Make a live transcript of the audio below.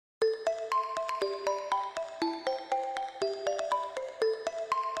Hi,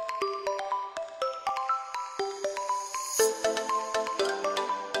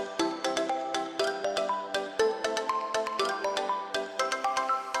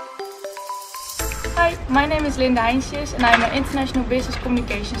 my name is Linda Heinsjes and I'm an International Business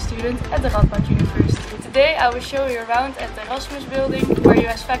Communication student at the Radboud University. Today I will show you around at the Erasmus building, where you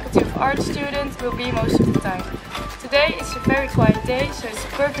as Faculty of Arts student will be most of the time. Today it's a very quiet day, so it's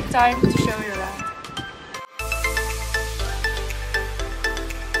the perfect time to show you around.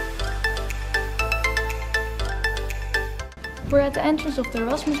 We're at the entrance of the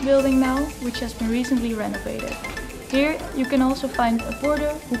Erasmus building now, which has been recently renovated. Here you can also find a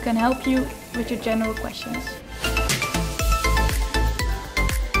porter who can help you with your general questions.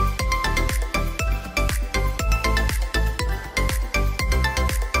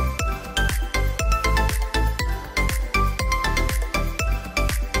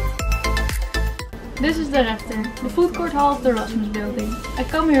 This is the Refter, the food court hall of the Erasmus building. I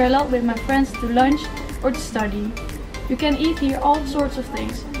come here a lot with my friends to lunch or to study. You can eat here all sorts of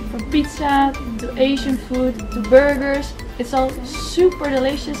things, from pizza to Asian food to burgers. It's all super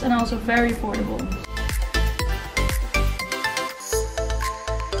delicious and also very affordable.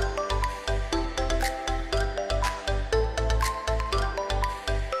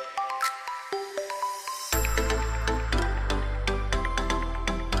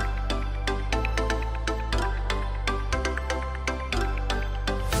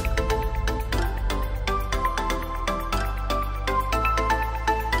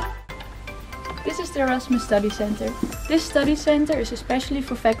 This is the Erasmus Study Center. This study center is especially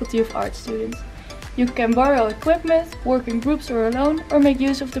for Faculty of Arts students. You can borrow equipment, work in groups or alone, or make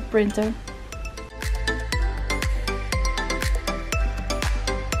use of the printer.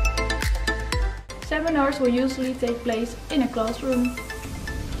 Seminars will usually take place in a classroom.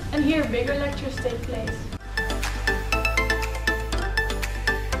 And here bigger lectures take place.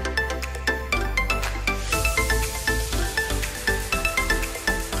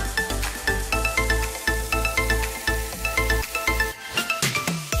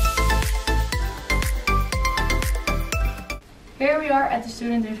 Here we are at the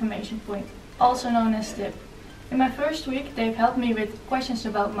Student Information Point, also known as STIP. In my first week they've helped me with questions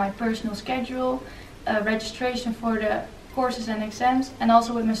about my personal schedule, registration for the courses and exams, and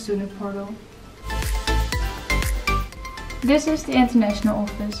also with my student portal. This is the International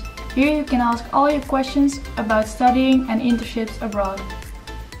Office. Here you can ask all your questions about studying and internships abroad.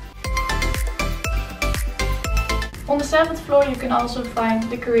 On the 7th floor you can also find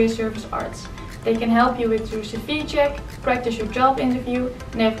the Career Service Arts. They can help you with your CV check, practice your job interview,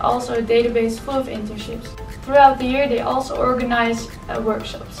 and they have also a database full of internships. Throughout the year they also organize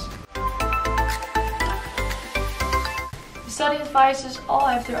workshops. The study advisors all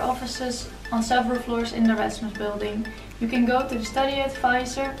have their offices on several floors in the Erasmus building. You can go to the study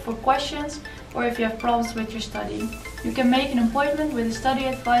advisor for questions or if you have problems with your study. You can make an appointment with a study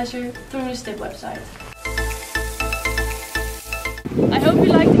advisor through the STIP website. I hope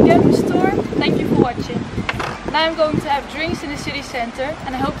you liked the Campustour. Thank you for watching. Now I'm going to have drinks in the city center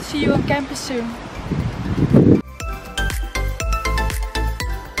and I hope to see you on campus soon.